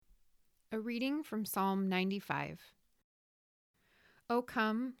A reading from Psalm 95. O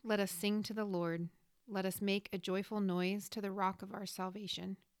come, let us sing to the Lord. Let us make a joyful noise to the rock of our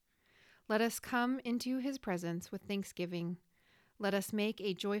salvation. Let us come into his presence with thanksgiving. Let us make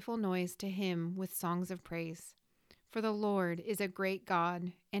a joyful noise to him with songs of praise. For the Lord is a great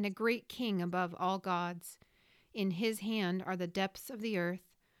God and a great King above all gods. In his hand are the depths of the earth.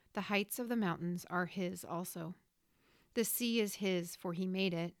 The heights of the mountains are his also. The sea is his, for he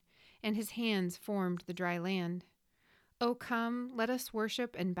made it, and his hands formed the dry land. O come, let us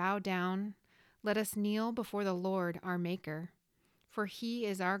worship and bow down. Let us kneel before the Lord our Maker. For he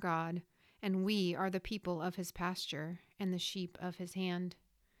is our God, and we are the people of his pasture and the sheep of his hand.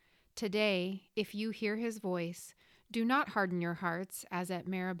 Today, if you hear his voice, do not harden your hearts as at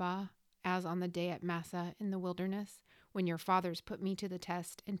Meribah, as on the day at Massah in the wilderness, when your fathers put me to the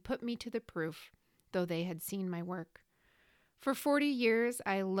test and put me to the proof, though they had seen my work. For 40 years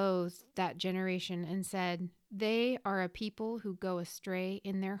I loathed that generation and said, they are a people who go astray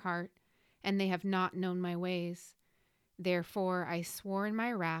in their heart, and they have not known my ways. Therefore I swore in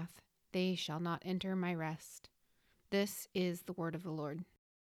my wrath, they shall not enter my rest. This is the word of the Lord.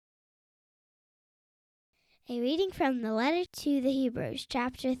 A reading from the letter to the Hebrews,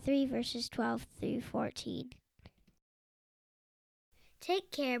 chapter 3, verses 12 through 14.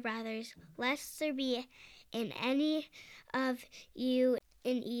 Take care, brothers, lest there be in any of you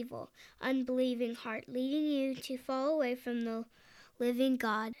an evil, unbelieving heart, leading you to fall away from the living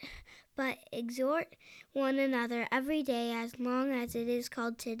God. But exhort one another every day, as long as it is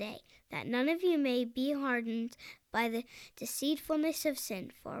called today, that none of you may be hardened by the deceitfulness of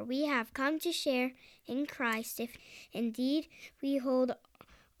sin. For we have come to share in Christ, if indeed we hold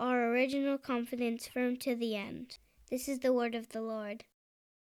our original confidence firm to the end. This is the word of the Lord.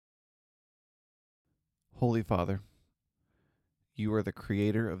 Holy Father, you are the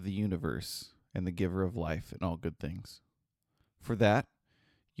creator of the universe and the giver of life and all good things. For that,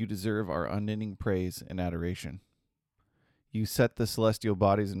 you deserve our unending praise and adoration. You set the celestial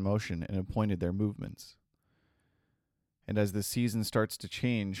bodies in motion and appointed their movements. And as the season starts to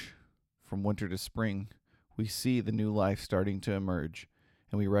change from winter to spring, we see the new life starting to emerge,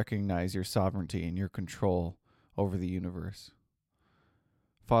 and we recognize your sovereignty and your control over the universe.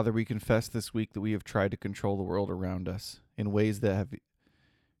 Father, we confess this week that we have tried to control the world around us in ways that have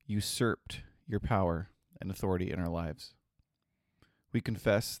usurped your power and authority in our lives. We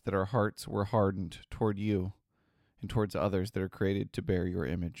confess that our hearts were hardened toward you and towards others that are created to bear your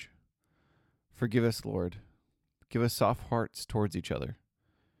image. Forgive us, Lord. Give us soft hearts towards each other.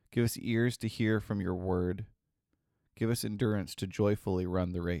 Give us ears to hear from your word. Give us endurance to joyfully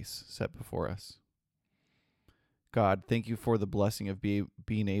run the race set before us. God, thank you for the blessing of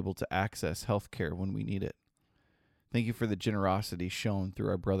being able to access health care when we need it. Thank you for the generosity shown through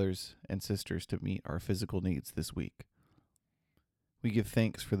our brothers and sisters to meet our physical needs this week. We give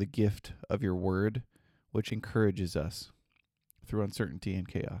thanks for the gift of your word, which encourages us through uncertainty and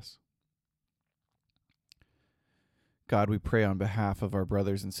chaos. God, we pray on behalf of our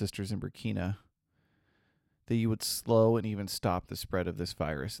brothers and sisters in Burkina that you would slow and even stop the spread of this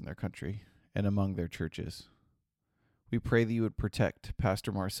virus in their country and among their churches. We pray that you would protect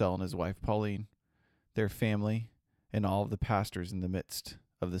Pastor Marcel and his wife Pauline, their family, and all of the pastors in the midst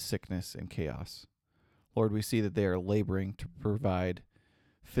of the sickness and chaos. Lord, we see that they are laboring to provide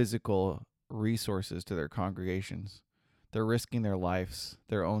physical resources to their congregations. They're risking their lives,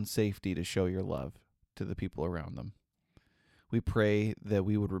 their own safety to show your love to the people around them. We pray that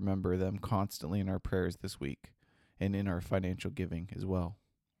we would remember them constantly in our prayers this week and in our financial giving as well.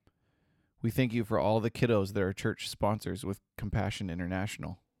 We thank you for all the kiddos that are church sponsors with Compassion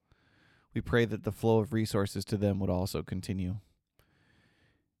International. We pray that the flow of resources to them would also continue.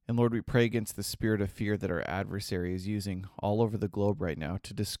 And Lord, we pray against the spirit of fear that our adversary is using all over the globe right now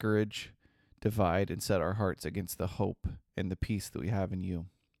to discourage, divide, and set our hearts against the hope and the peace that we have in you.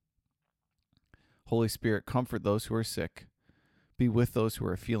 Holy Spirit, comfort those who are sick. Be with those who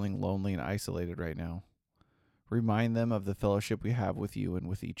are feeling lonely and isolated right now. Remind them of the fellowship we have with you and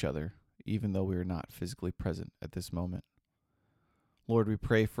with each other, even though we are not physically present at this moment. Lord, we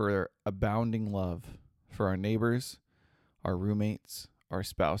pray for abounding love for our neighbors, our roommates, our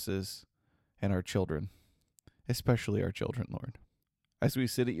spouses, and our children, especially our children, Lord. As we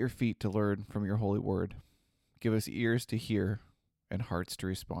sit at your feet to learn from your holy word, give us ears to hear and hearts to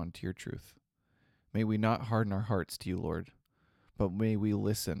respond to your truth. May we not harden our hearts to you, Lord, but may we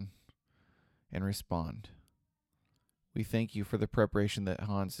listen and respond. We thank you for the preparation that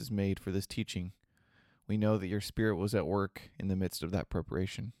Hans has made for this teaching. We know that your Spirit was at work in the midst of that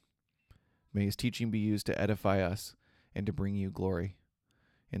preparation. May his teaching be used to edify us and to bring you glory.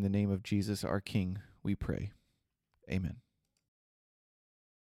 In the name of Jesus, our King, we pray. Amen.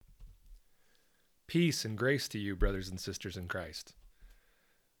 Peace and grace to you, brothers and sisters in Christ.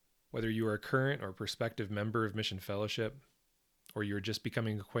 Whether you are a current or prospective member of Mission Fellowship, or you are just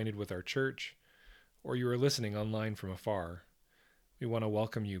becoming acquainted with our church, or you are listening online from afar, we want to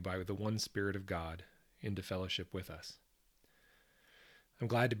welcome you by the one Spirit of God into fellowship with us. I'm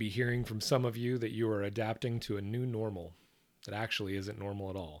glad to be hearing from some of you that you are adapting to a new normal that actually isn't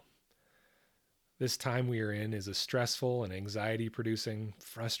normal at all. This time we are in is a stressful and anxiety-producing,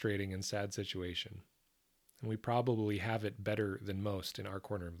 frustrating, and sad situation, and we probably have it better than most in our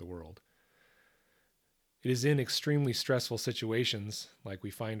corner of the world. It is in extremely stressful situations, like we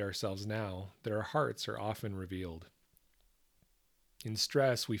find ourselves now, that our hearts are often revealed. In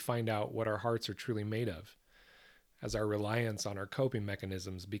stress, we find out what our hearts are truly made of, as our reliance on our coping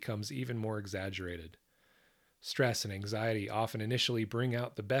mechanisms becomes even more exaggerated. Stress and anxiety often initially bring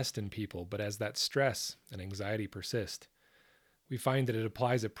out the best in people, but as that stress and anxiety persist, we find that it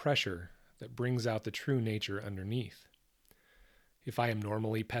applies a pressure that brings out the true nature underneath. If I am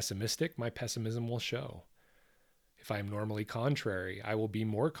normally pessimistic, my pessimism will show. If I am normally contrary, I will be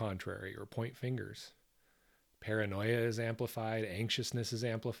more contrary or point fingers. Paranoia is amplified, anxiousness is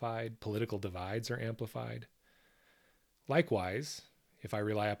amplified, political divides are amplified. Likewise, if I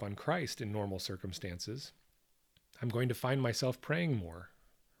rely upon Christ in normal circumstances, I'm going to find myself praying more,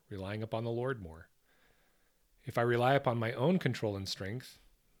 relying upon the Lord more. If I rely upon my own control and strength,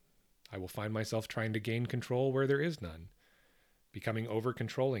 I will find myself trying to gain control where there is none, becoming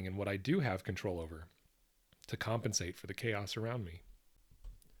over-controlling in what I do have control over, to compensate for the chaos around me.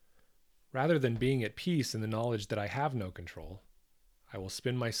 Rather than being at peace in the knowledge that I have no control, I will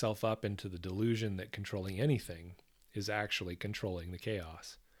spin myself up into the delusion that controlling anything is actually controlling the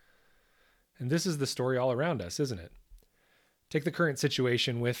chaos. And this is the story all around us, isn't it? Take the current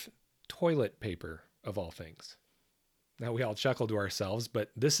situation with toilet paper, of all things. Now, we all chuckle to ourselves,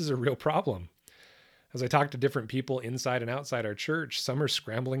 but this is a real problem. As I talk to different people inside and outside our church, some are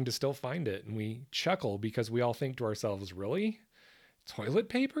scrambling to still find it, and we chuckle because we all think to ourselves, really? Toilet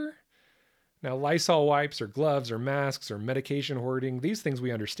paper? Now, Lysol wipes or gloves or masks or medication hoarding, these things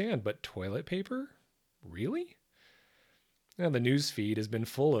we understand, but toilet paper? Really? Now, the news feed has been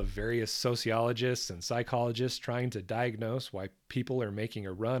full of various sociologists and psychologists trying to diagnose why people are making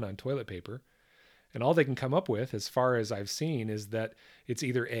a run on toilet paper. And all they can come up with, as far as I've seen, is that it's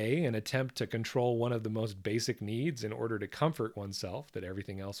either A, an attempt to control one of the most basic needs in order to comfort oneself that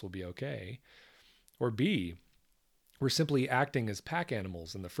everything else will be okay, or B, we're simply acting as pack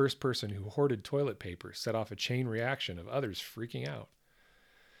animals, and the first person who hoarded toilet paper set off a chain reaction of others freaking out.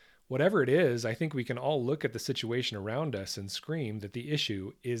 Whatever it is, I think we can all look at the situation around us and scream that the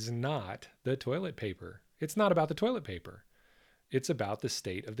issue is not the toilet paper. It's not about the toilet paper. It's about the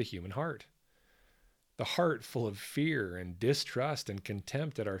state of the human heart. The heart full of fear and distrust and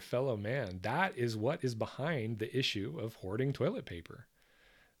contempt at our fellow man. That is what is behind the issue of hoarding toilet paper.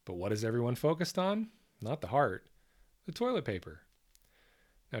 But what is everyone focused on? Not the heart, the toilet paper.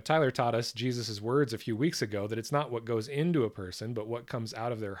 Now, Tyler taught us Jesus' words a few weeks ago that it's not what goes into a person, but what comes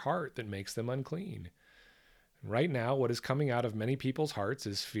out of their heart that makes them unclean. And right now, what is coming out of many people's hearts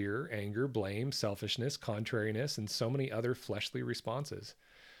is fear, anger, blame, selfishness, contrariness, and so many other fleshly responses.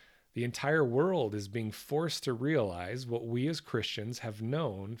 The entire world is being forced to realize what we as Christians have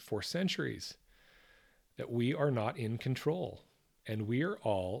known for centuries, that we are not in control, and we are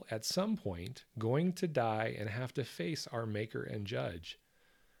all, at some point, going to die and have to face our Maker and Judge.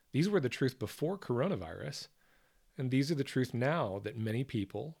 These were the truth before coronavirus, and these are the truth now that many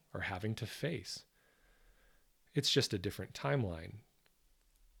people are having to face. It's just a different timeline.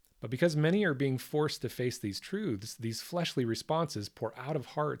 But because many are being forced to face these truths, these fleshly responses pour out of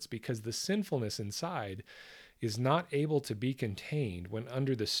hearts because the sinfulness inside is not able to be contained when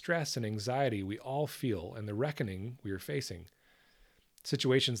under the stress and anxiety we all feel and the reckoning we are facing.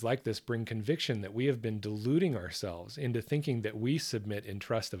 Situations like this bring conviction that we have been deluding ourselves into thinking that we submit in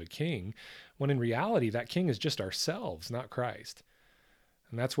trust of a king, when in reality that king is just ourselves, not Christ.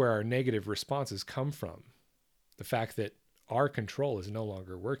 And that's where our negative responses come from. The fact that our control is no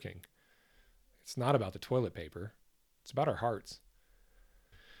longer working. It's not about the toilet paper. It's about our hearts.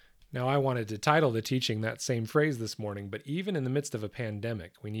 Now, I wanted to title the teaching that same phrase this morning, but even in the midst of a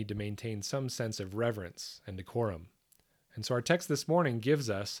pandemic, we need to maintain some sense of reverence and decorum. And so our text this morning gives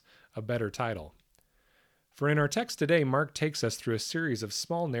us a better title. For in our text today, Mark takes us through a series of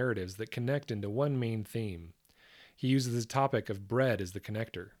small narratives that connect into one main theme. He uses the topic of bread as the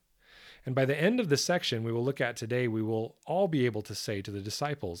connector. And by the end of the section we will look at today, we will all be able to say to the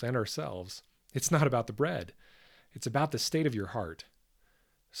disciples and ourselves, it's not about the bread. It's about the state of your heart.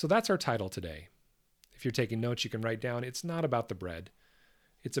 So that's our title today. If you're taking notes, you can write down, it's not about the bread,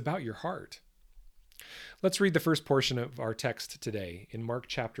 it's about your heart. Let's read the first portion of our text today in Mark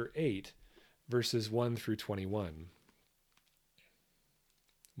chapter 8, verses 1 through 21.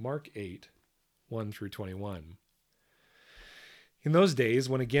 Mark 8, 1 through 21. In those days,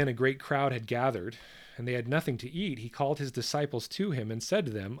 when again a great crowd had gathered, and they had nothing to eat, he called his disciples to him and said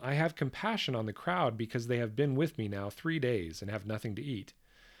to them, I have compassion on the crowd because they have been with me now 3 days and have nothing to eat.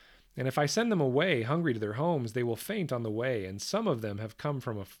 And if I send them away hungry to their homes, they will faint on the way, and some of them have come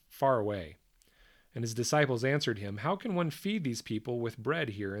from far away. And his disciples answered him, How can one feed these people with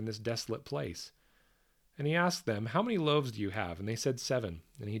bread here in this desolate place? And he asked them, How many loaves do you have? And they said 7.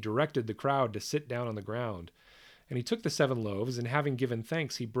 And he directed the crowd to sit down on the ground. And he took the 7 loaves, and having given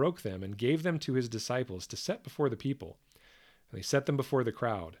thanks, he broke them and gave them to his disciples to set before the people. And they set them before the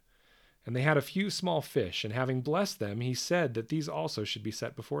crowd. And they had a few small fish, and having blessed them, he said that these also should be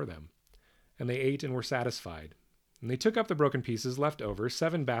set before them. And they ate and were satisfied. And they took up the broken pieces left over,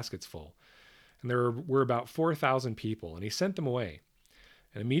 7 baskets full. And there were about 4,000 people, and he sent them away.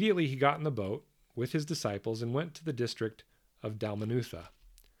 And immediately he got in the boat with his disciples and went to the district of Dalmanutha.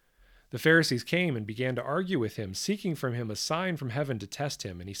 The Pharisees came and began to argue with him, seeking from him a sign from heaven to test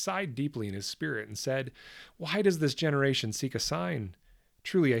him. And he sighed deeply in his spirit and said, Why does this generation seek a sign?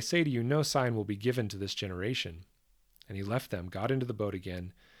 Truly, I say to you, no sign will be given to this generation. And he left them, got into the boat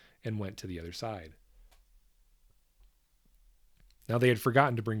again, and went to the other side. Now they had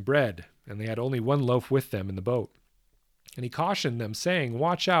forgotten to bring bread, and they had only 1 loaf with them in the boat. And he cautioned them, saying,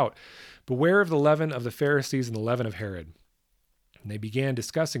 Watch out, beware of the leaven of the Pharisees and the leaven of Herod. And they began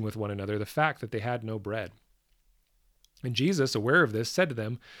discussing with one another the fact that they had no bread. And Jesus, aware of this, said to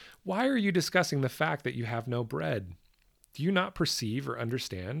them, Why are you discussing the fact that you have no bread? Do you not perceive or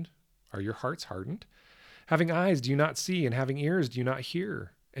understand? Are your hearts hardened? Having eyes, do you not see? And having ears, do you not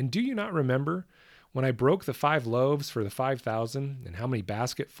hear? And do you not remember when I broke the 5 loaves for the 5,000? And how many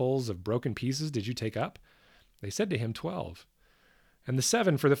basketfuls of broken pieces did you take up? They said to him, 12. And the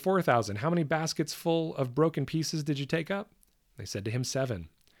 7 for the 4,000, how many baskets full of broken pieces did you take up? They said to him, 7. And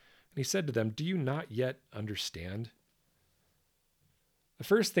he said to them, Do you not yet understand? The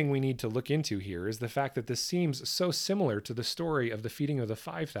first thing we need to look into here is the fact that this seems so similar to the story of the feeding of the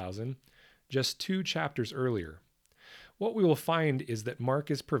 5,000 just 2 chapters earlier. What we will find is that Mark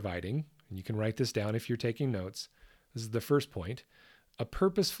is providing, and you can write this down if you're taking notes, this is the first point, a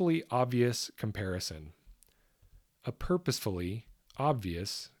purposefully obvious comparison. A purposefully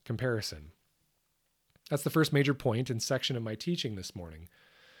obvious comparison. That's the first major point and section of my teaching this morning.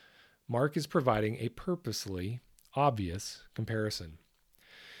 Mark is providing a purposely obvious comparison.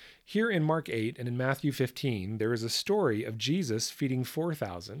 Here in Mark 8 and in Matthew 15, there is a story of Jesus feeding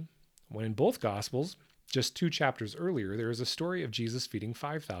 4,000, when in both Gospels, just 2 chapters earlier, there is a story of Jesus feeding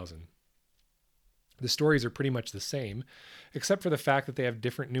 5,000. The stories are pretty much the same, except for the fact that they have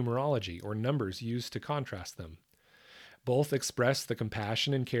different numerology or numbers used to contrast them. Both express the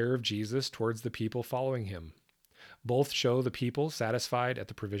compassion and care of Jesus towards the people following him. Both show the people satisfied at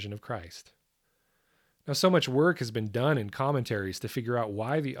the provision of Christ. Now, so much work has been done in commentaries to figure out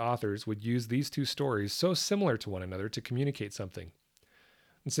why the authors would use these 2 stories so similar to one another to communicate something.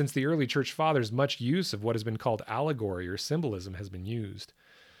 And since the early church fathers, much use of what has been called allegory or symbolism has been used.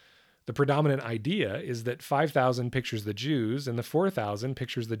 The predominant idea is that 5,000 pictures the Jews and the 4,000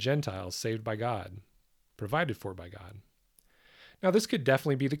 pictures the Gentiles saved by God, provided for by God. Now, this could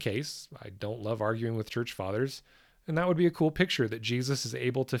definitely be the case. I don't love arguing with church fathers, and that would be a cool picture that Jesus is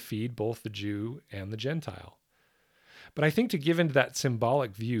able to feed both the Jew and the Gentile. But I think to give into that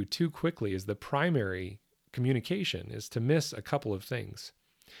symbolic view too quickly as the primary communication is to miss a couple of things.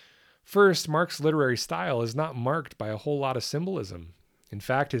 First, Mark's literary style is not marked by a whole lot of symbolism. In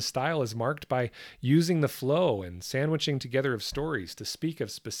fact, his style is marked by using the flow and sandwiching together of stories to speak of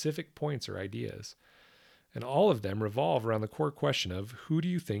specific points or ideas. And all of them revolve around the core question of, who do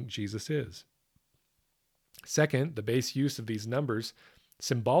you think Jesus is? Second, the base use of these numbers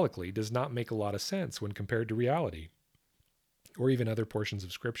symbolically does not make a lot of sense when compared to reality, or even other portions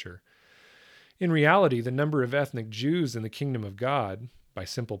of Scripture. In reality, the number of ethnic Jews in the kingdom of God, by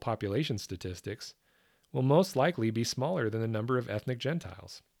simple population statistics, will most likely be smaller than the number of ethnic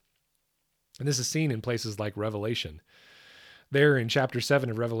Gentiles. And this is seen in places like Revelation. There in chapter 7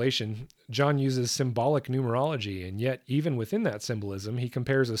 of Revelation, John uses symbolic numerology, and yet even within that symbolism, he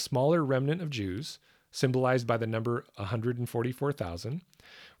compares a smaller remnant of Jews, symbolized by the number 144,000,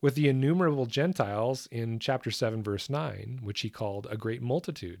 with the innumerable Gentiles in chapter 7, verse 9, which he called a great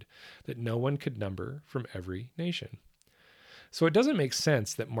multitude that no one could number from every nation. So it doesn't make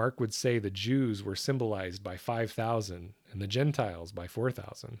sense that Mark would say the Jews were symbolized by 5,000 and the Gentiles by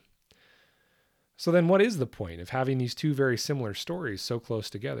 4,000. So then what is the point of having these two very similar stories so close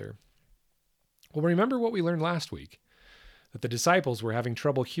together? Well, remember what we learned last week, that the disciples were having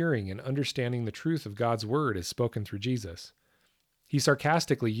trouble hearing and understanding the truth of God's word as spoken through Jesus. He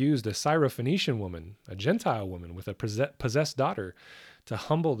sarcastically used a Syrophoenician woman, a Gentile woman with a possessed daughter, to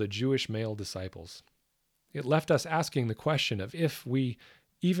humble the Jewish male disciples. It left us asking the question of if we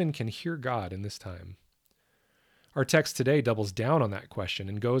even can hear God in this time. Our text today doubles down on that question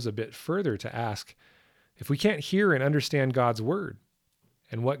and goes a bit further to ask, if we can't hear and understand God's word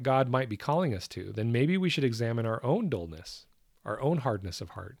and what God might be calling us to, then maybe we should examine our own dullness, our own hardness of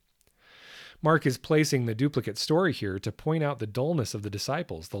heart. Mark is placing the duplicate story here to point out the dullness of the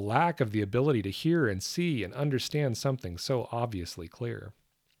disciples, the lack of the ability to hear and see and understand something so obviously clear.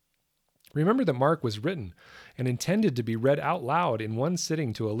 Remember that Mark was written and intended to be read out loud in one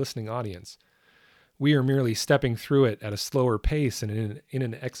sitting to a listening audience. We are merely stepping through it at a slower pace and in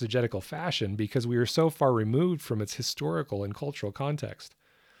an exegetical fashion because we are so far removed from its historical and cultural context.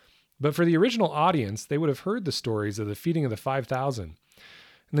 But for the original audience, they would have heard the stories of the feeding of the 5,000,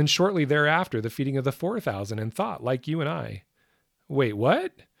 and then shortly thereafter the feeding of the 4,000, and thought, like you and I, wait,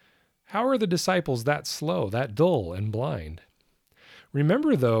 what? How are the disciples that slow, that dull and blind?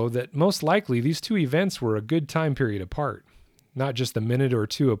 Remember, though, that most likely these two events were a good time period apart, not just the minute or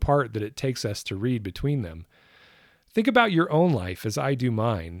two apart that it takes us to read between them. Think about your own life as I do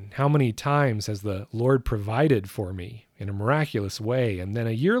mine. How many times has the Lord provided for me in a miraculous way, and then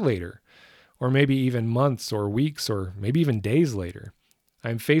a year later, or maybe even months or weeks or maybe even days later, I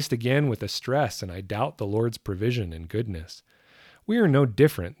am faced again with a stress and I doubt the Lord's provision and goodness. We are no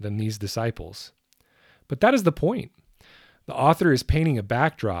different than these disciples. But that is the point. The author is painting a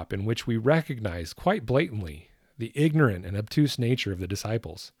backdrop in which we recognize quite blatantly the ignorant and obtuse nature of the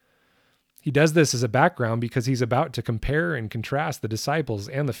disciples. He does this as a background because he's about to compare and contrast the disciples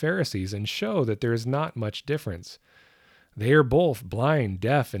and the Pharisees and show that there is not much difference. They are both blind,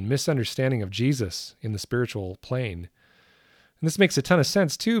 deaf, and misunderstanding of Jesus in the spiritual plane. And this makes a ton of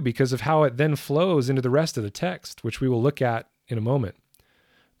sense too because of how it then flows into the rest of the text, which we will look at in a moment.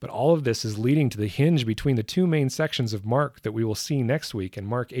 But all of this is leading to the hinge between the two main sections of Mark that we will see next week in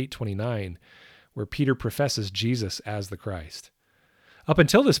Mark 8:29, where Peter professes Jesus as the Christ. Up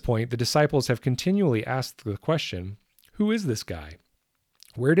until this point, the disciples have continually asked the question, who is this guy?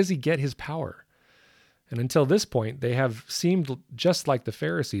 Where does he get his power? And until this point, they have seemed just like the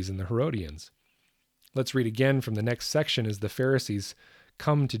Pharisees and the Herodians. Let's read again from the next section as the Pharisees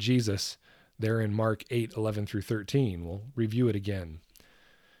come to Jesus there in Mark 8:11 through 13. We'll review it again.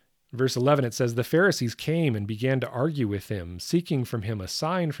 Verse 11, it says, "The Pharisees came and began to argue with him, seeking from him a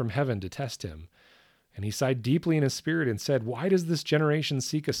sign from heaven to test him. And he sighed deeply in his spirit and said, 'Why does this generation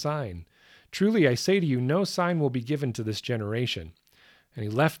seek a sign? Truly I say to you, no sign will be given to this generation.' And he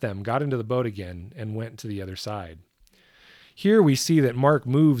left them, got into the boat again, and went to the other side." Here we see that Mark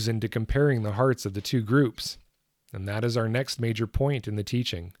moves into comparing the hearts of the two groups, and that is our next major point in the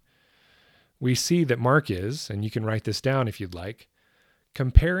teaching. We see that Mark is, and you can write this down if you'd like,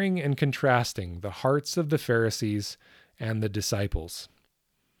 comparing and contrasting the hearts of the Pharisees and the disciples.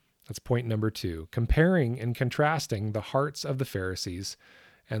 That's point number 2, comparing and contrasting the hearts of the Pharisees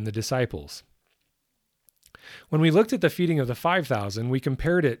and the disciples. When we looked at the feeding of the 5,000, we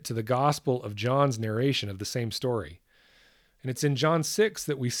compared it to the Gospel of John's narration of the same story. And it's in John 6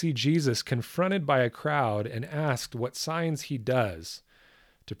 that we see Jesus confronted by a crowd and asked what signs he does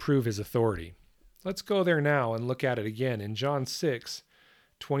to prove his authority. Let's go there now and look at it again in John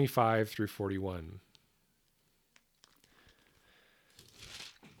 6:25 through 41.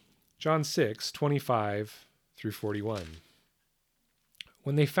 John 6:25 through 41.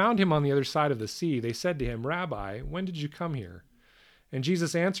 "When they found him on the other side of the sea, they said to him, 'Rabbi, when did you come here?' And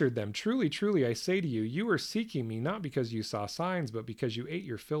Jesus answered them, 'Truly, truly, I say to you, you are seeking me not because you saw signs, but because you ate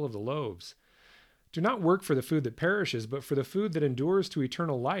your fill of the loaves. Do not work for the food that perishes, but for the food that endures to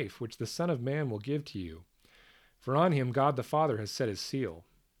eternal life, which the Son of Man will give to you. For on him God the Father has set his seal.'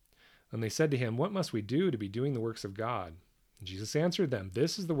 And they said to him, 'What must we do to be doing the works of God?' And Jesus answered them,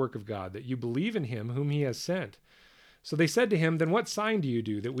 'This is the work of God, that you believe in him whom he has sent.' So they said to him, 'Then what sign do you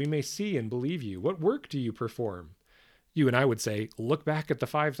do, that we may see and believe you? What work do you perform?' You and I would say, 'Look back at the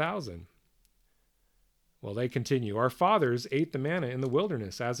 5,000. Well, they continue, 'Our fathers ate the manna in the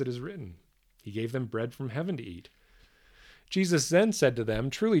wilderness, as it is written. He gave them bread from heaven to eat.' Jesus then said to them,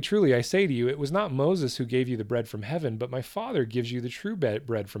 'Truly, truly, I say to you, it was not Moses who gave you the bread from heaven, but my Father gives you the true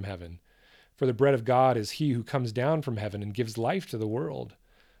bread from heaven. For the bread of God is he who comes down from heaven and gives life to the world.'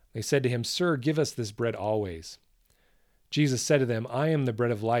 They said to him, 'Sir, give us this bread always.' Jesus said to them, I am the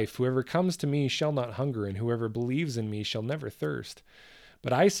bread of life. Whoever comes to me shall not hunger, and whoever believes in me shall never thirst.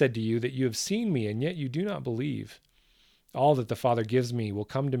 But I said to you that you have seen me, and yet you do not believe. All that the Father gives me will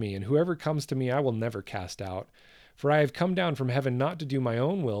come to me, and whoever comes to me I will never cast out. For I have come down from heaven not to do my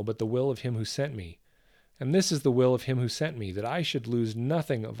own will, but the will of him who sent me. And this is the will of him who sent me, that I should lose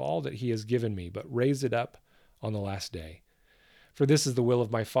nothing of all that he has given me, but raise it up on the last day. For this is the will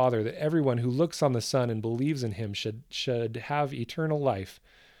of my Father, that everyone who looks on the Son and believes in him should have eternal life,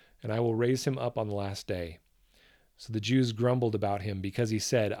 and I will raise him up on the last day. So the Jews grumbled about him because he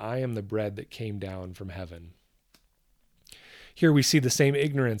said, I am the bread that came down from heaven. Here we see the same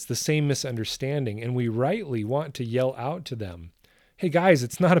ignorance, the same misunderstanding, and we rightly want to yell out to them, hey guys,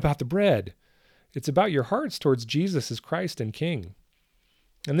 it's not about the bread. It's about your hearts towards Jesus as Christ and King.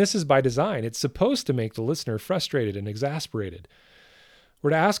 And this is by design. It's supposed to make the listener frustrated and exasperated. We're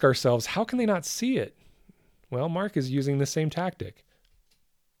to ask ourselves, how can they not see it? Well, Mark is using the same tactic.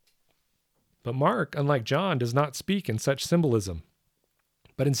 But Mark, unlike John, does not speak in such symbolism,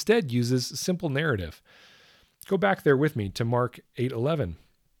 but instead uses simple narrative. Go back there with me to Mark 8:11.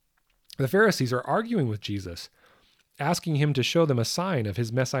 The Pharisees are arguing with Jesus, asking him to show them a sign of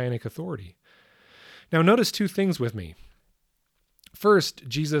his messianic authority. Now notice two things with me. First,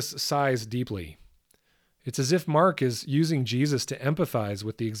 Jesus sighs deeply. It's as if Mark is using Jesus to empathize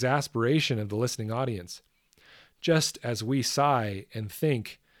with the exasperation of the listening audience. Just as we sigh and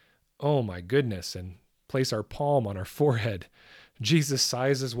think, oh my goodness, and place our palm on our forehead, Jesus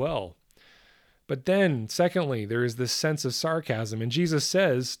sighs as well. But then, secondly, there is this sense of sarcasm, and Jesus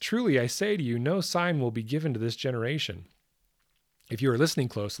says, truly I say to you, no sign will be given to this generation. If you are listening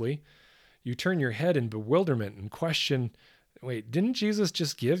closely, you turn your head in bewilderment and question, wait, didn't Jesus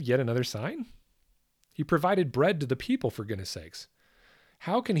just give yet another sign? He provided bread to the people, for goodness sakes.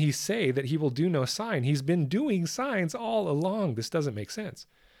 How can he say that he will do no sign? He's been doing signs all along. This doesn't make sense.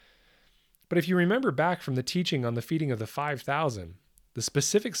 But if you remember back from the teaching on the feeding of the 5,000, the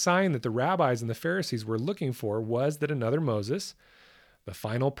specific sign that the rabbis and the Pharisees were looking for was that another Moses, the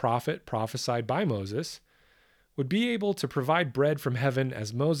final prophet prophesied by Moses, would be able to provide bread from heaven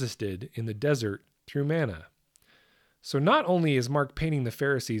as Moses did in the desert through manna. So not only is Mark painting the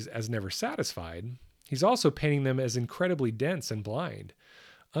Pharisees as never satisfied, he's also painting them as incredibly dense and blind,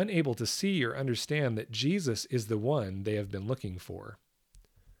 unable to see or understand that Jesus is the one they have been looking for.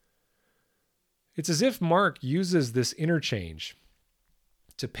 It's as if Mark uses this interchange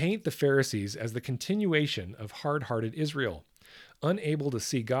to paint the Pharisees as the continuation of hard-hearted Israel, unable to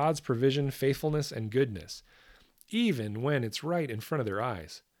see God's provision, faithfulness, and goodness, even when it's right in front of their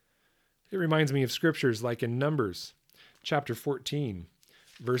eyes. It reminds me of scriptures like in Numbers chapter 14,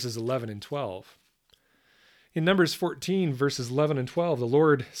 verses 11 and 12. In Numbers 14, verses 11 and 12, the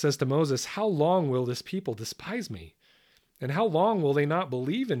Lord says to Moses, how long will this people despise me? And how long will they not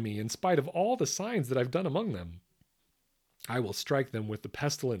believe in me in spite of all the signs that I've done among them? I will strike them with the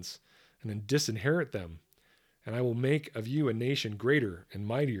pestilence and then disinherit them, and I will make of you a nation greater and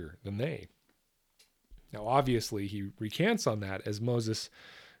mightier than they. Now, obviously, he recants on that as Moses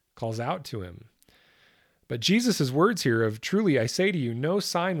calls out to him. But Jesus' words here of, truly I say to you, no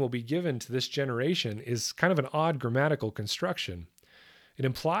sign will be given to this generation is kind of an odd grammatical construction. It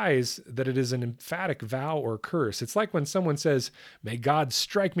implies that it is an emphatic vow or curse. It's like when someone says, may God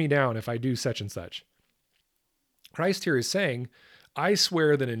strike me down if I do such and such. Christ here is saying, I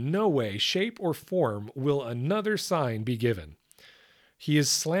swear that in no way, shape, or form will another sign be given. He is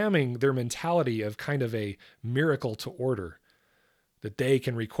slamming their mentality of kind of a miracle to order, that they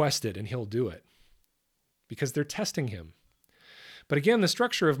can request it and he'll do it, because they're testing him. But again, the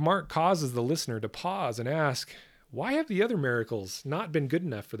structure of Mark causes the listener to pause and ask, why have the other miracles not been good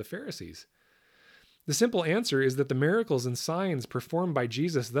enough for the Pharisees? The simple answer is that the miracles and signs performed by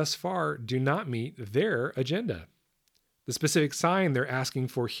Jesus thus far do not meet their agenda. The specific sign they're asking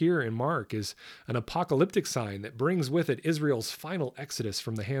for here in Mark is an apocalyptic sign that brings with it Israel's final exodus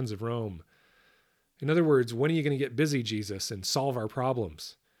from the hands of Rome. In other words, when are you going to get busy, Jesus, and solve our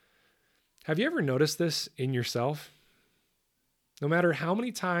problems? Have you ever noticed this in yourself? No matter how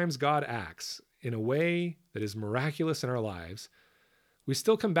many times God acts in a way that is miraculous in our lives, we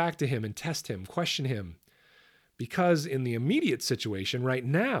still come back to him and test him, question him, because in the immediate situation right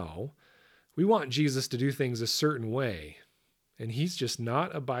now, we want Jesus to do things a certain way, and he's just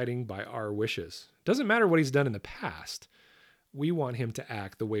not abiding by our wishes. Doesn't matter what he's done in the past. We want him to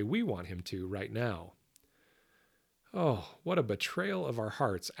act the way we want him to right now. Oh, what a betrayal of our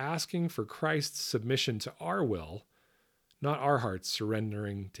hearts, asking for Christ's submission to our will, not our hearts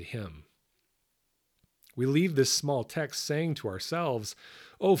surrendering to him. We leave this small text saying to ourselves,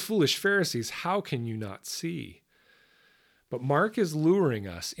 "Oh, foolish Pharisees, how can you not see?" But Mark is luring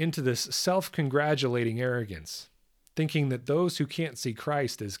us into this self-congratulating arrogance, thinking that those who can't see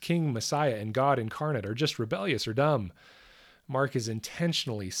Christ as King, Messiah, and God incarnate are just rebellious or dumb. Mark is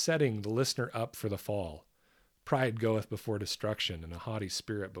intentionally setting the listener up for the fall. Pride goeth before destruction, and a haughty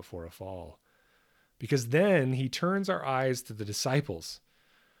spirit before a fall. Because then he turns our eyes to the disciples,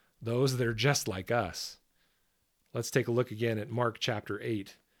 those that are just like us. Let's take a look again at Mark chapter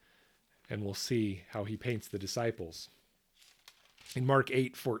 8, and we'll see how he paints the disciples. In Mark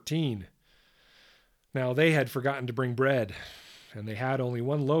 8:14, now they had forgotten to bring bread, and they had only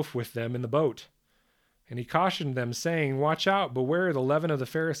one loaf with them in the boat. And he cautioned them, saying, watch out, beware the leaven of the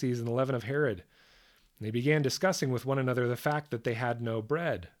Pharisees and the leaven of Herod. And they began discussing with one another the fact that they had no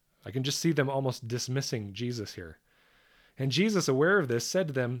bread. I can just see them almost dismissing Jesus here. And Jesus, aware of this, said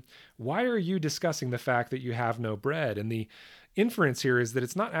to them, why are you discussing the fact that you have no bread? And the inference here is that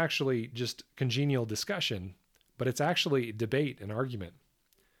it's not actually just congenial discussion, but it's actually debate and argument.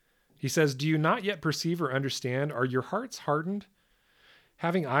 He says, do you not yet perceive or understand? Are your hearts hardened?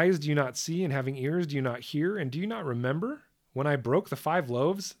 Having eyes, do you not see? And having ears, do you not hear? And do you not remember when I broke the 5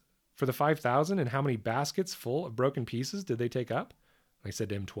 loaves for the 5,000? And how many baskets full of broken pieces did they take up? They said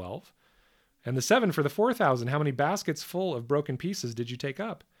to him, 12. And the 7 for the 4,000, how many baskets full of broken pieces did you take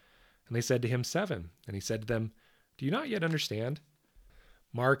up? And they said to him, 7. And he said to them, do you not yet understand?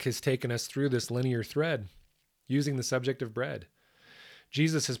 Mark has taken us through this linear thread, using the subject of bread.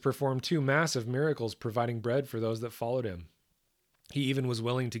 Jesus has performed 2 massive miracles providing bread for those that followed him. He even was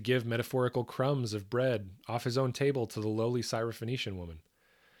willing to give metaphorical crumbs of bread off his own table to the lowly Syrophoenician woman.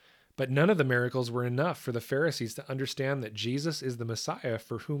 But none of the miracles were enough for the Pharisees to understand that Jesus is the Messiah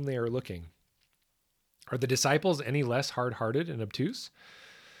for whom they are looking. Are the disciples any less hard-hearted and obtuse?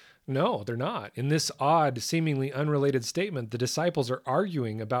 No, they're not. In this odd, seemingly unrelated statement, the disciples are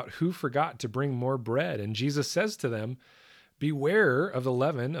arguing about who forgot to bring more bread, and Jesus says to them, beware of the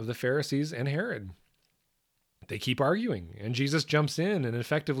leaven of the Pharisees and Herod. They keep arguing, and Jesus jumps in and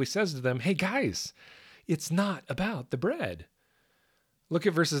effectively says to them, hey guys, it's not about the bread. Look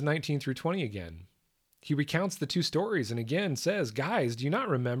at verses 19 through 20 again. He recounts the 2 stories and again says, guys, do you not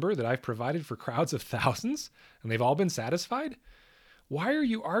remember that I've provided for crowds of thousands and they've all been satisfied? Why are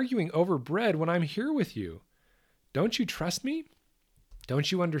you arguing over bread when I'm here with you? Don't you trust me?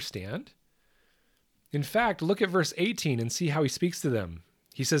 Don't you understand? In fact, look at verse 18 and see how he speaks to them.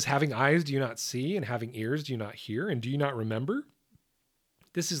 He says, having eyes, do you not see? And having ears, do you not hear? And do you not remember?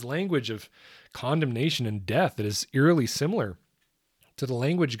 This is language of condemnation and death that is eerily similar to the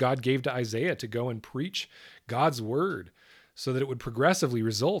language God gave to Isaiah to go and preach God's word so that it would progressively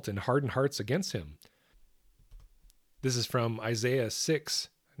result in hardened hearts against him. This is from Isaiah 6,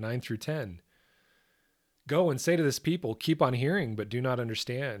 9 through 10. Go and say to this people, keep on hearing, but do not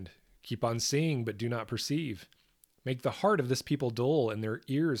understand. Keep on seeing, but do not perceive. Make the heart of this people dull and their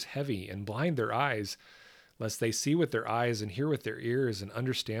ears heavy, and blind their eyes, lest they see with their eyes and hear with their ears and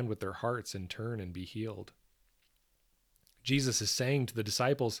understand with their hearts and turn and be healed. Jesus is saying to the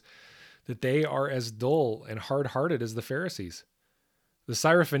disciples that they are as dull and hard-hearted as the Pharisees. The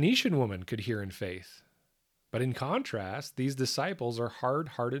Syrophoenician woman could hear in faith. But in contrast, these disciples are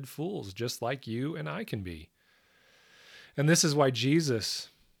hard-hearted fools, just like you and I can be. And this is why Jesus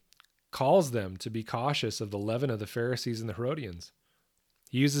calls them to be cautious of the leaven of the Pharisees and the Herodians.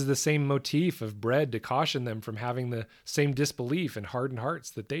 He uses the same motif of bread to caution them from having the same disbelief and hardened hearts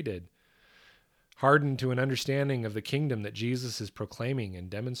that they did. Hardened to an understanding of the kingdom that Jesus is proclaiming and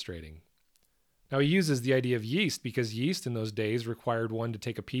demonstrating. Now he uses the idea of yeast because yeast in those days required one to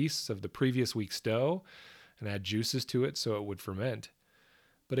take a piece of the previous week's dough and add juices to it so it would ferment.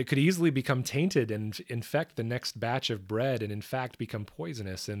 But it could easily become tainted and infect the next batch of bread and in fact become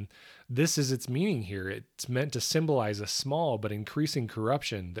poisonous. And this is its meaning here. It's meant to symbolize a small but increasing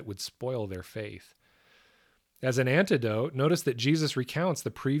corruption that would spoil their faith. As an antidote, notice that Jesus recounts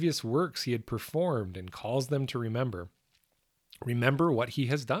the previous works he had performed and calls them to remember. Remember what he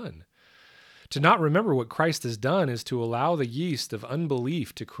has done. To not remember what Christ has done is to allow the yeast of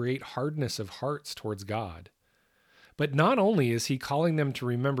unbelief to create hardness of hearts towards God. But not only is he calling them to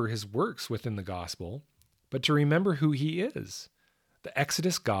remember his works within the gospel, but to remember who he is, the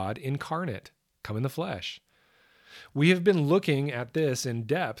Exodus God incarnate, come in the flesh. We have been looking at this in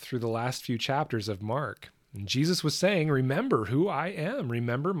depth through the last few chapters of Mark. And Jesus was saying, remember who I am.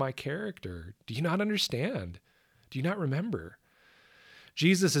 Remember my character. Do you not understand? Do you not remember?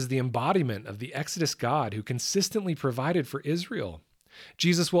 Jesus is the embodiment of the Exodus God who consistently provided for Israel.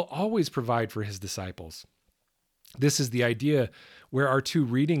 Jesus will always provide for his disciples. This is the idea where our 2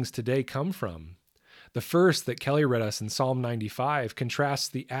 readings today come from. The first that Kelly read us in Psalm 95 contrasts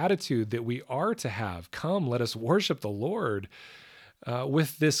the attitude that we are to have. Come, let us worship the Lord,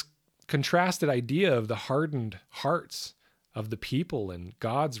 with this contrasted idea of the hardened hearts of the people and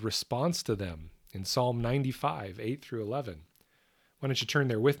God's response to them in Psalm 95, 8 through 11. Why don't you turn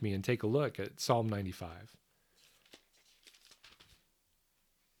there with me and take a look at Psalm 95.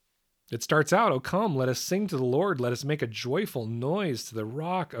 It starts out, "O come, let us sing to the Lord. Let us make a joyful noise to the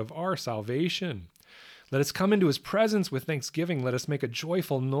rock of our salvation. Let us come into his presence with thanksgiving. Let us make a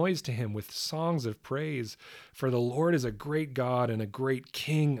joyful noise to him with songs of praise. For the Lord is a great God and a great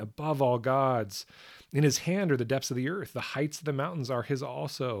King above all gods. In his hand are the depths of the earth. The heights of the mountains are his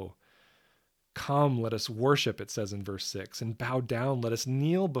also. Come, let us worship," it says in verse 6, "and bow down. Let us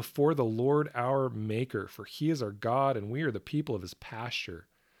kneel before the Lord our Maker, for he is our God and we are the people of his pasture."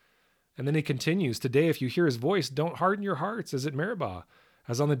 And then he continues, "Today, if you hear his voice, don't harden your hearts as at Meribah,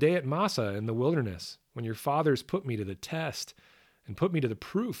 as on the day at Massah in the wilderness, when your fathers put me to the test and put me to the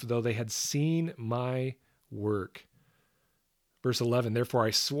proof, though they had seen my work." Verse 11, "Therefore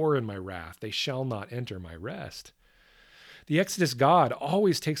I swore in my wrath, they shall not enter my rest." The Exodus God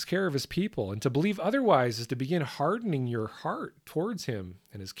always takes care of his people, and to believe otherwise is to begin hardening your heart towards him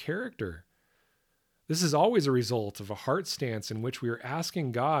and his character. This is always a result of a heart stance in which we are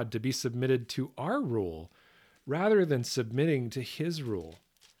asking God to be submitted to our rule rather than submitting to his rule.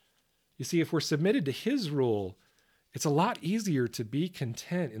 You see, if we're submitted to his rule, it's a lot easier to be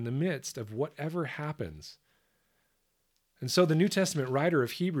content in the midst of whatever happens. And so the New Testament writer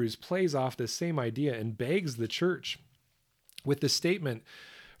of Hebrews plays off this same idea and begs the church with the statement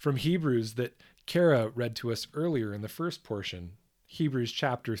from Hebrews that Kara read to us earlier in the first portion, Hebrews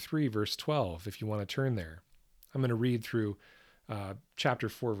chapter 3, verse 12, if you want to turn there. I'm going to read through chapter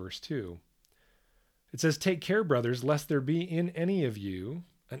 4, verse 2. It says, "Take care, brothers, lest there be in any of you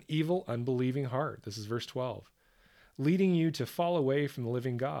an evil, unbelieving heart." This is verse 12. "Leading you to fall away from the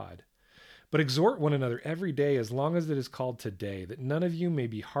living God. But exhort one another every day as long as it is called today, that none of you may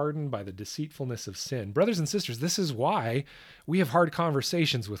be hardened by the deceitfulness of sin." Brothers and sisters, this is why we have hard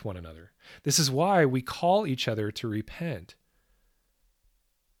conversations with one another. This is why we call each other to repent.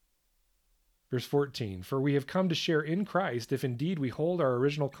 Verse 14, "For we have come to share in Christ, if indeed we hold our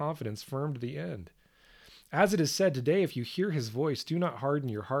original confidence firm to the end. As it is said today, if you hear his voice, do not harden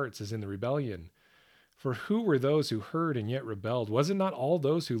your hearts as in the rebellion. For who were those who heard and yet rebelled? Was it not all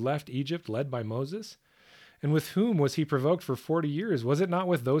those who left Egypt led by Moses? And with whom was he provoked for 40 years? Was it not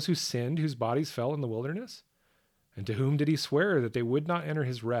with those who sinned, whose bodies fell in the wilderness? And to whom did he swear that they would not enter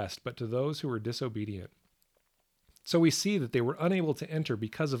his rest, but to those who were disobedient? So we see that they were unable to enter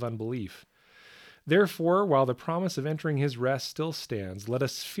because of unbelief. Therefore, while the promise of entering his rest still stands, let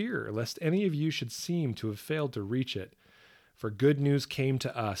us fear lest any of you should seem to have failed to reach it. For good news came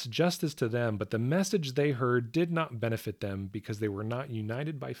to us, just as to them, but the message they heard did not benefit them because they were not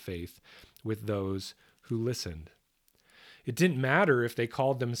united by faith with those who listened." It didn't matter if they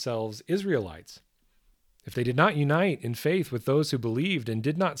called themselves Israelites. If they did not unite in faith with those who believed and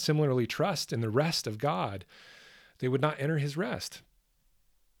did not similarly trust in the rest of God, they would not enter his rest.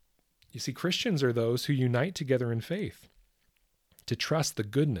 You see, Christians are those who unite together in faith to trust the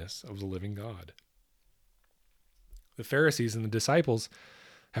goodness of the living God. The Pharisees and the disciples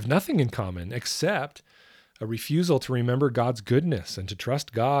have nothing in common except a refusal to remember God's goodness and to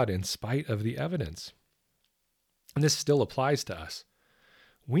trust God in spite of the evidence. And this still applies to us.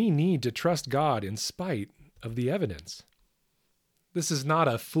 We need to trust God in spite of the evidence. This is not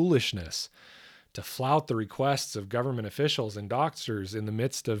a foolishness to flout the requests of government officials and doctors in the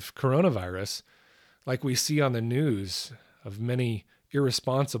midst of coronavirus, like we see on the news of many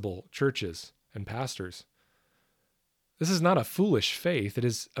irresponsible churches and pastors. This is not a foolish faith. It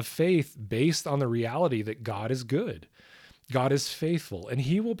is a faith based on the reality that God is good. God is faithful, and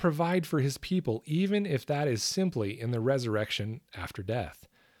he will provide for his people, even if that is simply in the resurrection after death.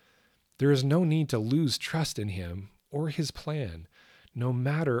 There is no need to lose trust in him or his plan, no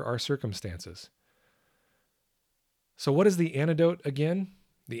matter our circumstances. So what is the antidote again?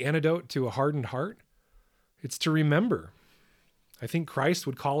 The antidote to a hardened heart? It's to remember. I think Christ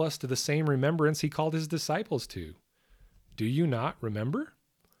would call us to the same remembrance he called his disciples to. Do you not remember?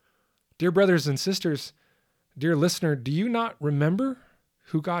 Dear brothers and sisters, dear listener, do you not remember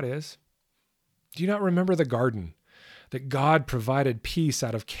who God is? Do you not remember the garden, that God provided peace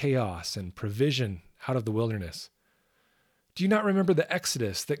out of chaos and provision out of the wilderness? Do you not remember the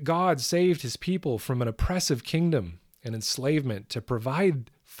Exodus, that God saved his people from an oppressive kingdom and enslavement to provide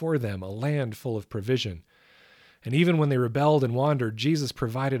for them a land full of provision? And even when they rebelled and wandered, Jesus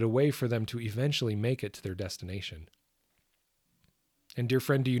provided a way for them to eventually make it to their destination. And dear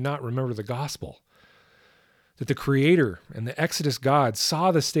friend, do you not remember the gospel? that the Creator and the Exodus God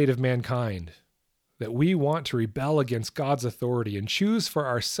saw the state of mankind, that we want to rebel against God's authority and choose for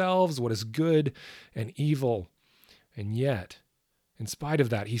ourselves what is good and evil. And yet, in spite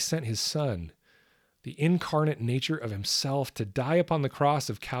of that, he sent his Son, the incarnate nature of himself, to die upon the cross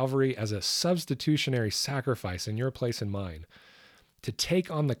of Calvary as a substitutionary sacrifice in your place and mine, to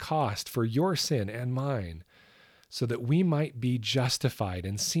take on the cost for your sin and mine, so that we might be justified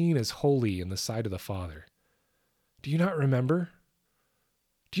and seen as holy in the sight of the Father. Do you not remember?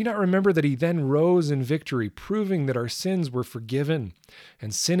 Do you not remember that he then rose in victory, proving that our sins were forgiven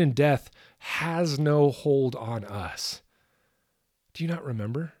and sin and death has no hold on us? Do you not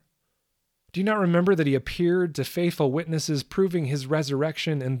remember? Do you not remember that he appeared to faithful witnesses, proving his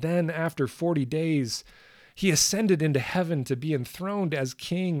resurrection, and then after 40 days, he ascended into heaven to be enthroned as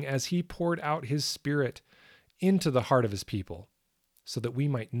king as he poured out his Spirit into the heart of his people, so that we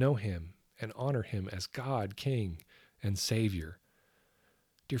might know him and honor him as God, King, and Savior?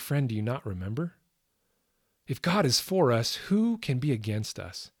 Dear friend, do you not remember? If God is for us, who can be against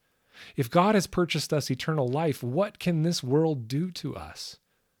us? If God has purchased us eternal life, what can this world do to us?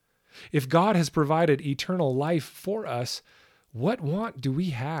 If God has provided eternal life for us, what want do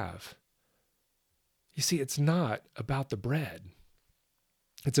we have? You see, it's not about the bread.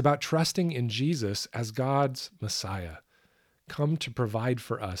 It's about trusting in Jesus as God's Messiah, come to provide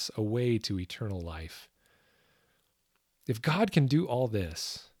for us a way to eternal life. If God can do all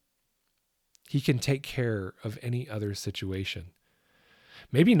this, he can take care of any other situation.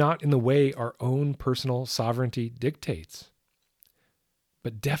 Maybe not in the way our own personal sovereignty dictates,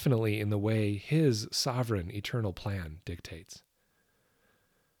 but definitely in the way his sovereign eternal plan dictates.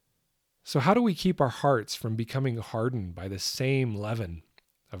 So how do we keep our hearts from becoming hardened by the same leaven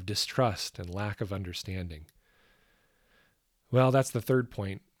of distrust and lack of understanding? Well, that's the third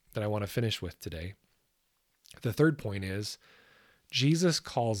point that I want to finish with today. The third point is Jesus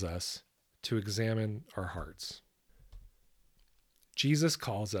calls us to examine our hearts. Jesus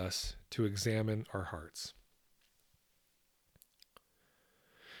calls us to examine our hearts.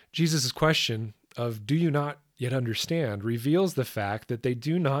 Jesus' question of, "Do you not yet understand?" reveals the fact that they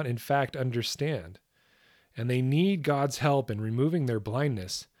do not in fact understand, and they need God's help in removing their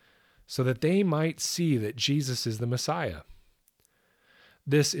blindness so that they might see that Jesus is the Messiah.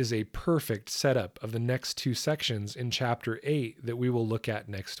 This is a perfect setup of the next two sections in chapter 8 that we will look at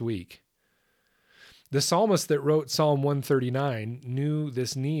next week. The psalmist that wrote Psalm 139 knew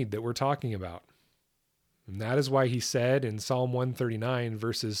this need that we're talking about. And that is why he said in Psalm 139,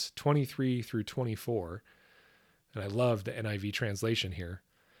 verses 23 through 24, and I love the NIV translation here,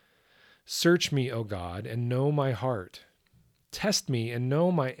 "Search me, O God, and know my heart. Test me and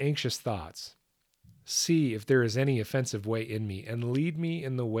know my anxious thoughts. See if there is any offensive way in me, and lead me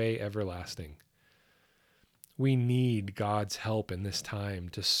in the way everlasting." We need God's help in this time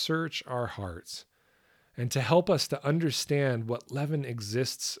to search our hearts and to help us to understand what leaven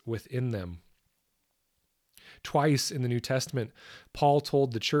exists within them. Twice in the New Testament, Paul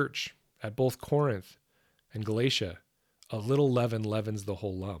told the church at both Corinth and Galatia, a little leaven leavens the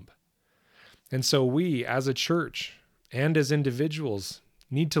whole lump. And so we, as a church and as individuals,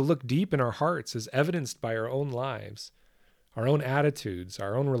 need to look deep in our hearts as evidenced by our own lives, our own attitudes,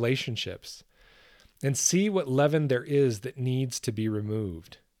 our own relationships, and see what leaven there is that needs to be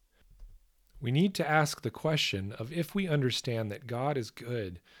removed. We need to ask the question of if we understand that God is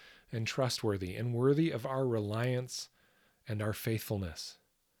good and trustworthy and worthy of our reliance and our faithfulness.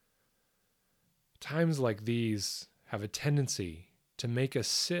 Times like these have a tendency to make us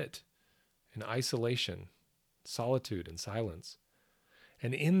sit in isolation, solitude, and silence.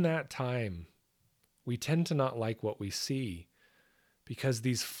 And in that time, we tend to not like what we see because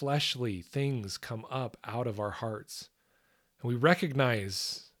these fleshly things come up out of our hearts. And we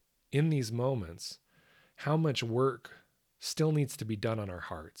recognize in these moments how much work still needs to be done on our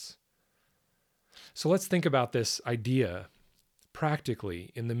hearts. So let's think about this idea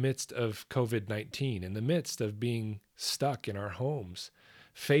practically in the midst of COVID-19, in the midst of being stuck in our homes,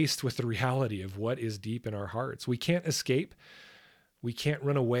 faced with the reality of what is deep in our hearts. We can't escape. We can't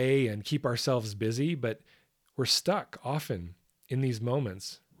run away and keep ourselves busy, but we're stuck often in these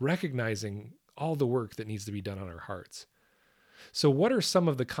moments, recognizing all the work that needs to be done on our hearts. So what are some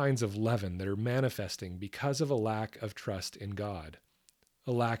of the kinds of leaven that are manifesting because of a lack of trust in God,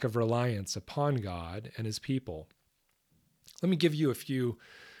 a lack of reliance upon God and his people? Let me give you a few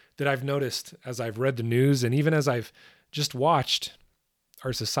that I've noticed as I've read the news and even as I've just watched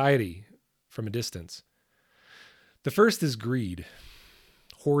our society from a distance. The first is greed.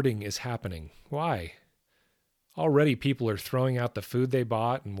 Hoarding is happening. Why? Already people are throwing out the food they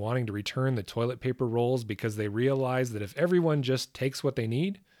bought and wanting to return the toilet paper rolls because they realize that if everyone just takes what they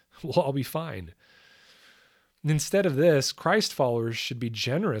need, we'll all be fine. Instead of this, Christ followers should be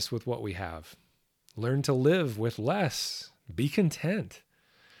generous with what we have. Learn to live with less. Be content.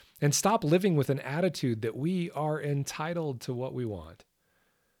 And stop living with an attitude that we are entitled to what we want.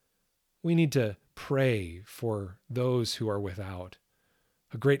 We need to pray for those who are without.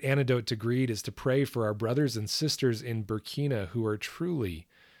 A great antidote to greed is to pray for our brothers and sisters in Burkina who are truly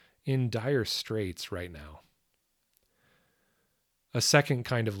in dire straits right now. A second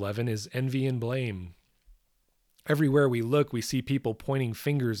kind of leaven is envy and blame. Everywhere we look, we see people pointing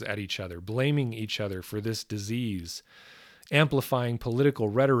fingers at each other, blaming each other for this disease, amplifying political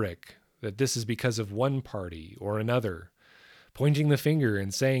rhetoric that this is because of one party or another, pointing the finger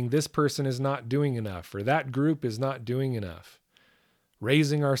and saying this person is not doing enough or that group is not doing enough,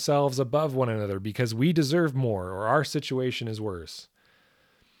 raising ourselves above one another because we deserve more or our situation is worse.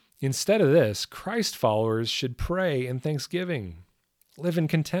 Instead of this, Christ followers should pray in thanksgiving, live in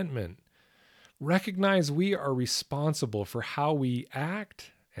contentment, recognize we are responsible for how we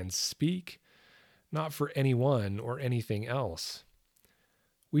act and speak, not for anyone or anything else.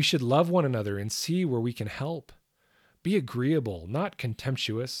 We should love one another and see where we can help. Be agreeable, not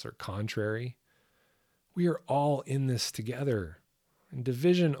contemptuous or contrary. We are all in this together, and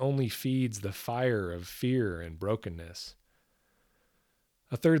division only feeds the fire of fear and brokenness.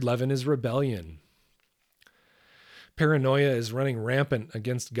 A third leaven is rebellion. Paranoia is running rampant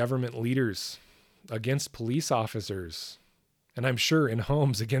against government leaders, against police officers, and I'm sure in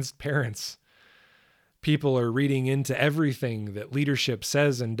homes against parents. People are reading into everything that leadership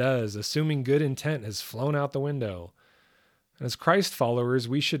says and does, assuming good intent has flown out the window. And as Christ followers,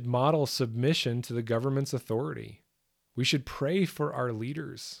 we should model submission to the government's authority. We should pray for our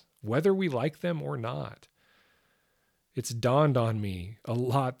leaders, whether we like them or not. It's dawned on me a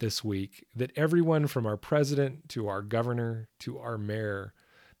lot this week that everyone from our president to our governor to our mayor,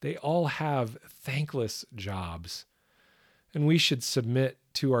 they all have thankless jobs. And we should submit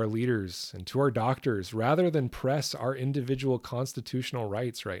to our leaders and to our doctors rather than press our individual constitutional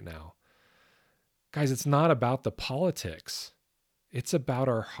rights right now. Guys, it's not about the politics. It's about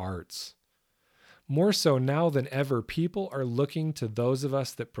our hearts. More so now than ever, people are looking to those of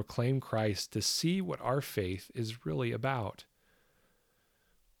us that proclaim Christ to see what our faith is really about.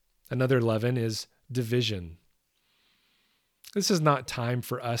 Another leaven is division. This is not time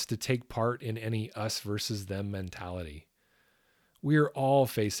for us to take part in any us versus them mentality. We are all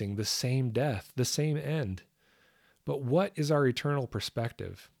facing the same death, the same end. But what is our eternal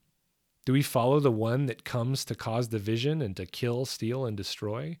perspective? Do we follow the one that comes to cause division and to kill, steal, and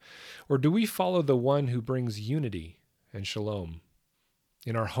destroy? Or do we follow the one who brings unity and shalom?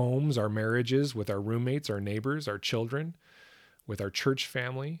 In our homes, our marriages, with our roommates, our neighbors, our children, with our church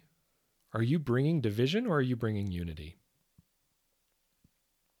family, are you bringing division or are you bringing unity?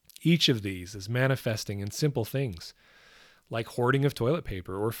 Each of these is manifesting in simple things, like hoarding of toilet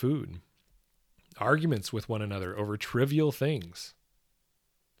paper or food, arguments with one another over trivial things,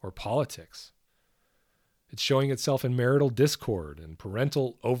 or politics. It's showing itself in marital discord and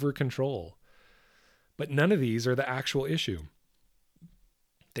parental over-control. But none of these are the actual issue.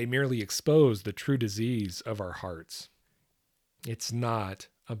 They merely expose the true disease of our hearts. It's not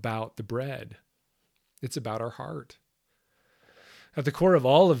about the bread. It's about our heart. At the core of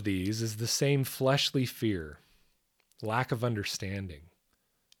all of these is the same fleshly fear, lack of understanding,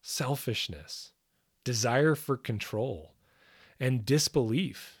 selfishness, desire for control, and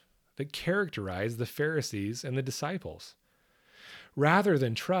disbelief that characterize the Pharisees and the disciples. Rather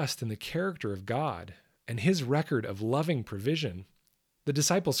than trust in the character of God and his record of loving provision, the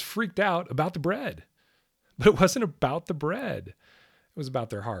disciples freaked out about the bread. But it wasn't about the bread. It was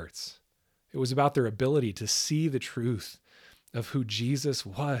about their hearts. It was about their ability to see the truth of who Jesus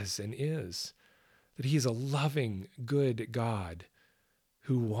was and is, that he is a loving, good God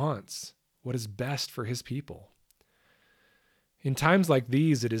who wants what is best for his people. In times like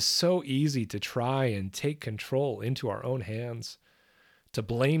these, it is so easy to try and take control into our own hands, to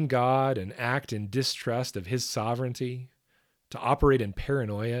blame God and act in distrust of his sovereignty, to operate in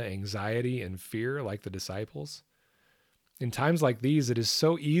paranoia, anxiety, and fear like the disciples. In times like these, it is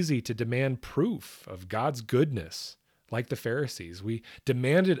so easy to demand proof of God's goodness, like the Pharisees. We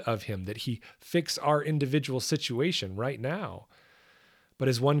demanded of him that he fix our individual situation right now. But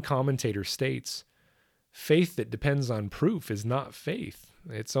as one commentator states, faith that depends on proof is not faith.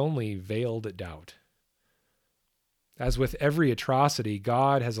 It's only veiled doubt. As with every atrocity,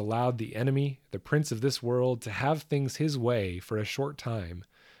 God has allowed the enemy, the prince of this world, to have things his way for a short time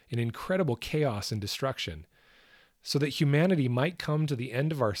in incredible chaos and destruction. so that humanity might come to the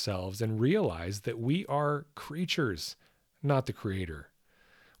end of ourselves and realize that we are creatures, not the Creator.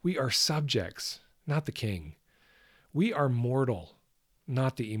 We are subjects, not the King. We are mortal,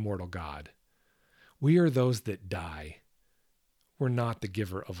 not the immortal God. We are those that die. We're not the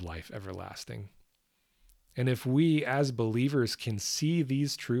giver of life everlasting. And if we as believers can see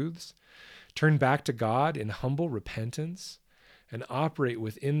these truths, turn back to God in humble repentance, and operate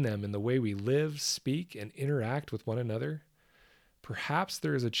within them in the way we live, speak, and interact with one another, perhaps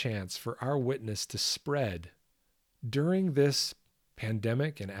there is a chance for our witness to spread during this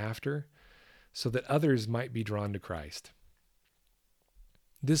pandemic and after, so that others might be drawn to Christ.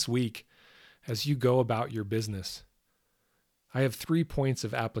 This week, as you go about your business, I have 3 points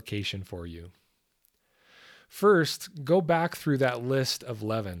of application for you. First, go back through that list of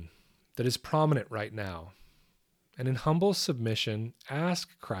leaven that is prominent right now, and in humble submission,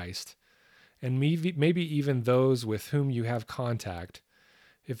 ask Christ, and maybe even those with whom you have contact,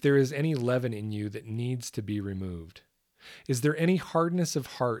 if there is any leaven in you that needs to be removed. Is there any hardness of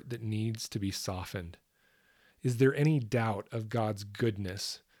heart that needs to be softened? Is there any doubt of God's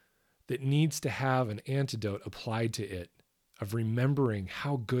goodness that needs to have an antidote applied to it, of remembering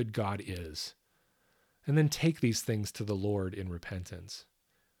how good God is? And then take these things to the Lord in repentance.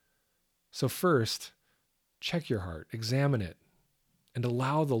 So first, check your heart, examine it, and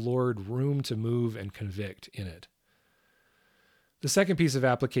allow the Lord room to move and convict in it. The second piece of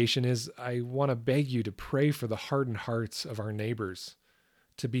application is I want to beg you to pray for the hardened hearts of our neighbors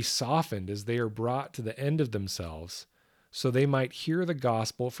to be softened as they are brought to the end of themselves, so they might hear the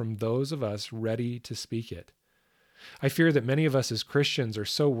gospel from those of us ready to speak it. I fear that many of us as Christians are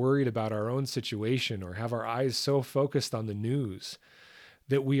so worried about our own situation or have our eyes so focused on the news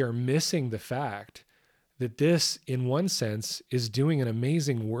that we are missing the fact that this, in one sense, is doing an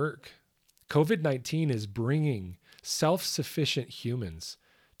amazing work. COVID-19 is bringing self-sufficient humans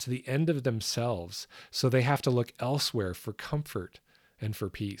to the end of themselves, so they have to look elsewhere for comfort and for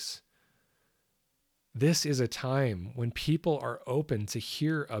peace. This is a time when people are open to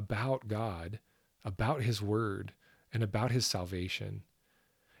hear about God, about His Word, and about His salvation.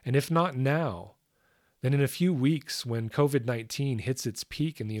 And if not now, then in a few weeks when COVID-19 hits its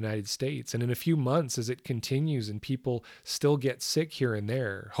peak in the United States, and in a few months as it continues and people still get sick here and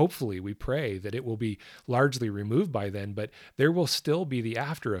there, hopefully we pray that it will be largely removed by then, but there will still be the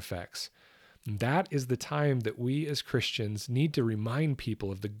after effects. And that is the time that we as Christians need to remind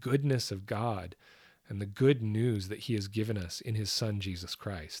people of the goodness of God and the good news that He has given us in His Son, Jesus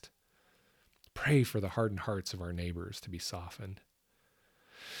Christ. Pray for the hardened hearts of our neighbors to be softened.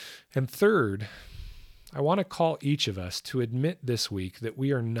 And third, I want to call each of us to admit this week that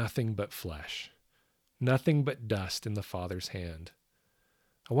we are nothing but flesh, nothing but dust in the Father's hand.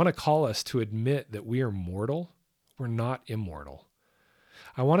 I want to call us to admit that we are mortal, we're not immortal.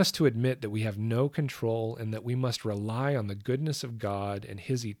 I want us to admit that we have no control and that we must rely on the goodness of God and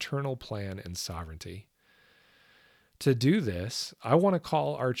His eternal plan and sovereignty. To do this, I want to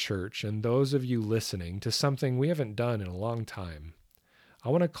call our church and those of you listening to something we haven't done in a long time. I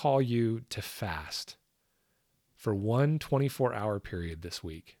want to call you to fast for one 24-hour period this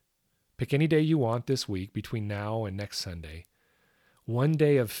week. Pick any day you want this week between now and next Sunday. One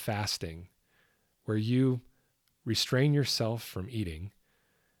day of fasting where you restrain yourself from eating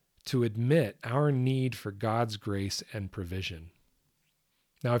to admit our need for God's grace and provision.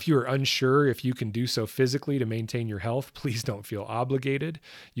 Now, if you are unsure if you can do so physically to maintain your health, please don't feel obligated.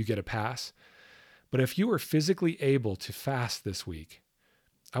 You get a pass. But if you are physically able to fast this week,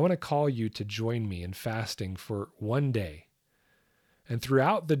 I want to call you to join me in fasting for one day. And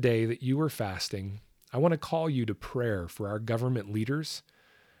throughout the day that you are fasting, I want to call you to prayer for our government leaders,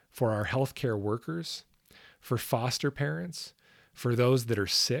 for our healthcare workers, for foster parents, for those that are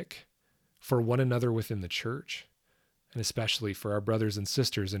sick, for one another within the church, and especially for our brothers and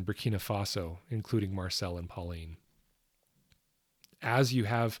sisters in Burkina Faso, including Marcel and Pauline. As you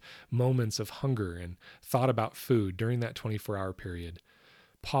have moments of hunger and thought about food during that 24-hour period,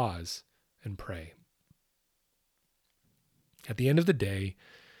 pause and pray. At the end of the day,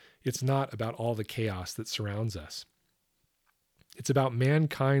 it's not about all the chaos that surrounds us. It's about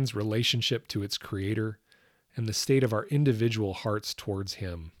mankind's relationship to its Creator and the state of our individual hearts towards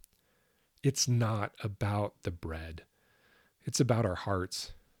Him. It's not about the bread. It's about our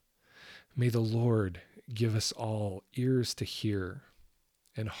hearts. May the Lord give us all ears to hear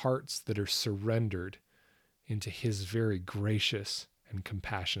and hearts that are surrendered into His very gracious and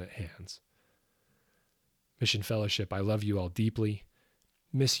compassionate hands. Mission Fellowship, I love you all deeply,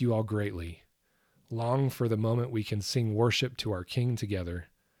 miss you all greatly, long for the moment we can sing worship to our King together.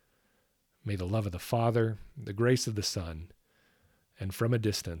 May the love of the Father, the grace of the Son, and from a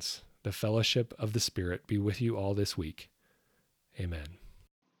distance, the fellowship of the Spirit be with you all this week. Amen.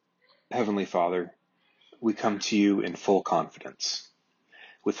 Heavenly Father, we come to you in full confidence,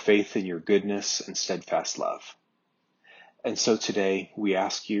 with faith in your goodness and steadfast love. And so today we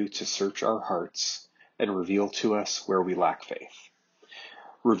ask you to search our hearts and reveal to us where we lack faith.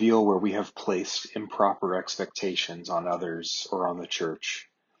 Reveal where we have placed improper expectations on others or on the church,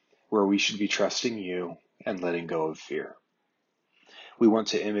 where we should be trusting you and letting go of fear. We want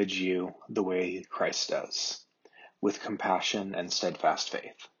to image you the way Christ does, with compassion and steadfast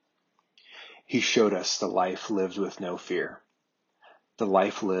faith. He showed us the life lived with no fear, the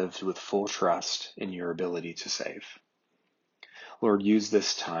life lived with full trust in your ability to save. Lord, use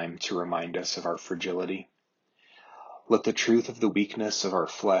this time to remind us of our fragility. Let the truth of the weakness of our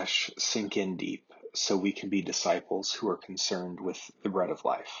flesh sink in deep so we can be disciples who are concerned with the bread of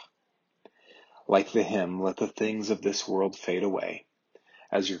life. Like the hymn, let the things of this world fade away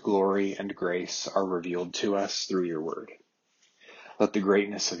as your glory and grace are revealed to us through your word. Let the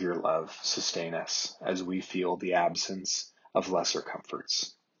greatness of your love sustain us as we feel the absence of lesser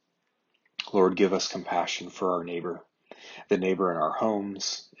comforts. Lord, give us compassion for our neighbor, the neighbor in our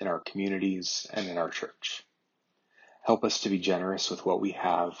homes, in our communities, and in our church. Help us to be generous with what we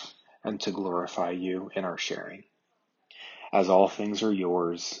have and to glorify you in our sharing, as all things are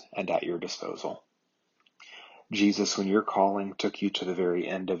yours and at your disposal. Jesus, when your calling took you to the very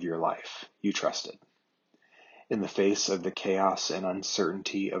end of your life, you trusted. In the face of the chaos and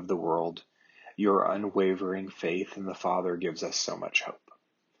uncertainty of the world, your unwavering faith in the Father gives us so much hope.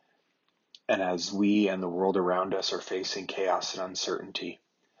 And as we and the world around us are facing chaos and uncertainty,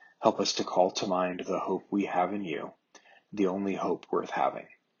 help us to call to mind the hope we have in you, the only hope worth having.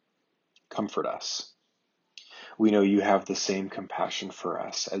 Comfort us. We know you have the same compassion for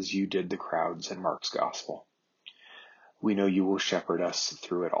us as you did the crowds in Mark's gospel. We know you will shepherd us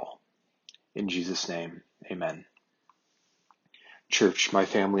through it all. In Jesus' name, amen. Church, my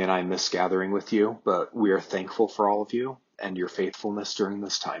family and I miss gathering with you, but we are thankful for all of you and your faithfulness during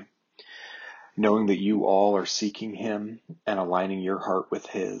this time. Knowing that you all are seeking him and aligning your heart with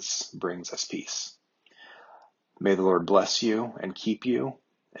his brings us peace. May the Lord bless you and keep you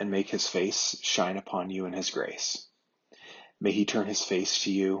and make his face shine upon you in his grace. May he turn his face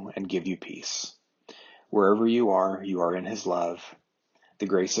to you and give you peace. Wherever you are in his love, the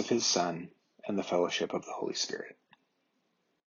grace of his Son, and the fellowship of the Holy Spirit.